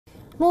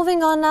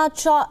Moving on now,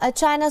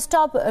 China's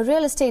top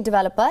real estate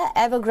developer,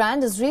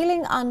 Evergrande, is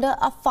reeling under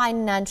a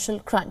financial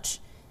crunch.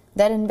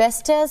 Their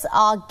investors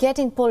are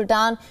getting pulled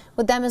down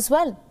with them as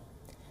well.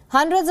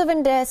 Hundreds of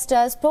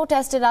investors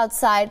protested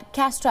outside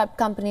cash-strapped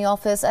company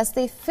office as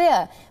they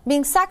fear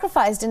being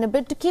sacrificed in a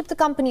bid to keep the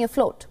company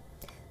afloat.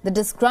 The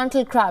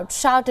disgruntled crowd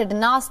shouted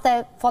and asked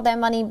for their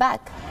money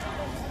back.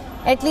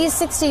 At least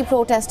 60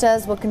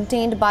 protesters were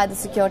contained by the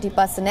security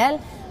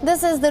personnel.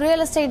 This is the real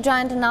estate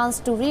giant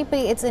announced to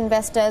repay its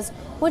investors,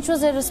 which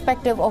was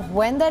irrespective of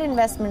when their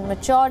investment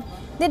matured.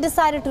 They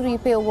decided to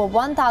repay over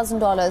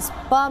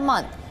 $1,000 per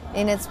month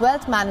in its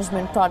wealth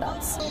management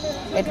products.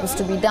 It was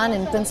to be done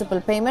in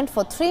principal payment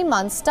for 3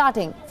 months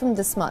starting from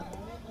this month.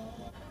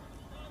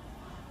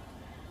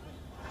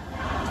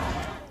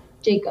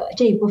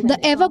 The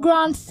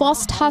Evergrande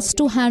first has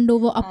to hand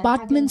over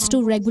apartments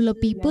to regular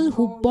people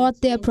who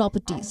bought their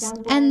properties.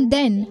 And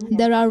then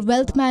there are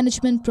wealth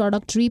management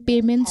product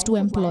repayments to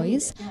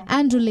employees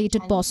and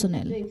related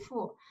personnel.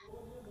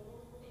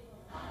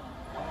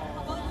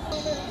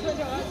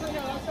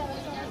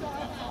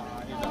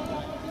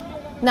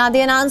 Now,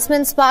 the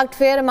announcement sparked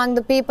fear among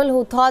the people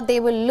who thought they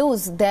will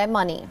lose their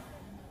money.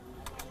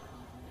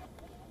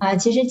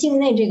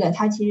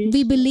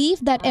 We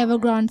believe that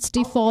Evergrande's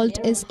default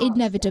is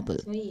inevitable.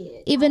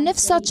 Even if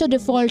such a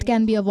default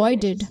can be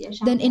avoided,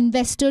 then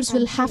investors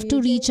will have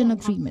to reach an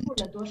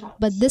agreement.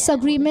 But this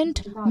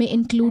agreement may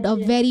include a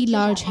very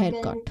large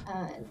haircut.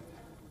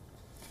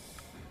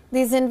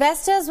 These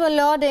investors were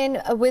lured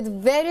in with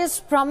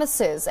various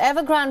promises.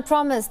 Evergrande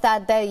promised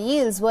that their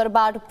yields were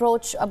about to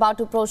approach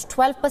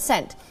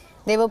 12%.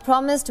 They were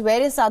promised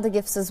various other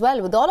gifts as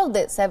well. With all of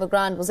this,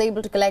 Evergrande was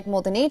able to collect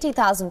more than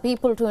 80,000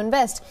 people to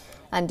invest.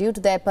 And due to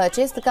their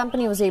purchase, the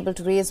company was able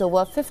to raise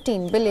over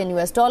 $15 billion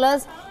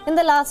in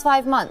the last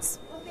 5 months.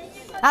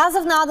 As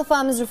of now, the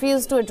firm has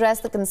refused to address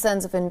the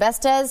concerns of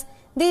investors.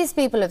 These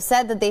people have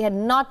said that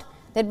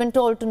they'd been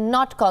told to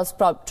not cause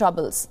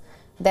troubles.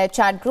 Their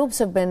chat groups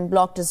have been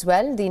blocked as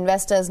well. The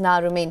investors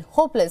now remain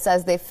hopeless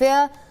as they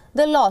fear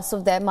the loss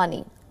of their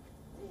money.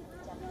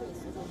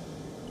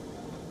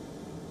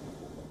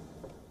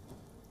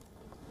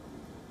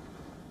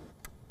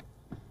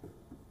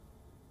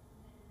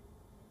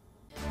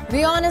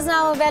 WION is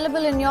now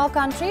available in your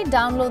country.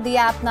 Download the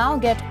app now.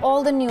 Get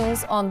all the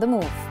news on the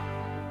move.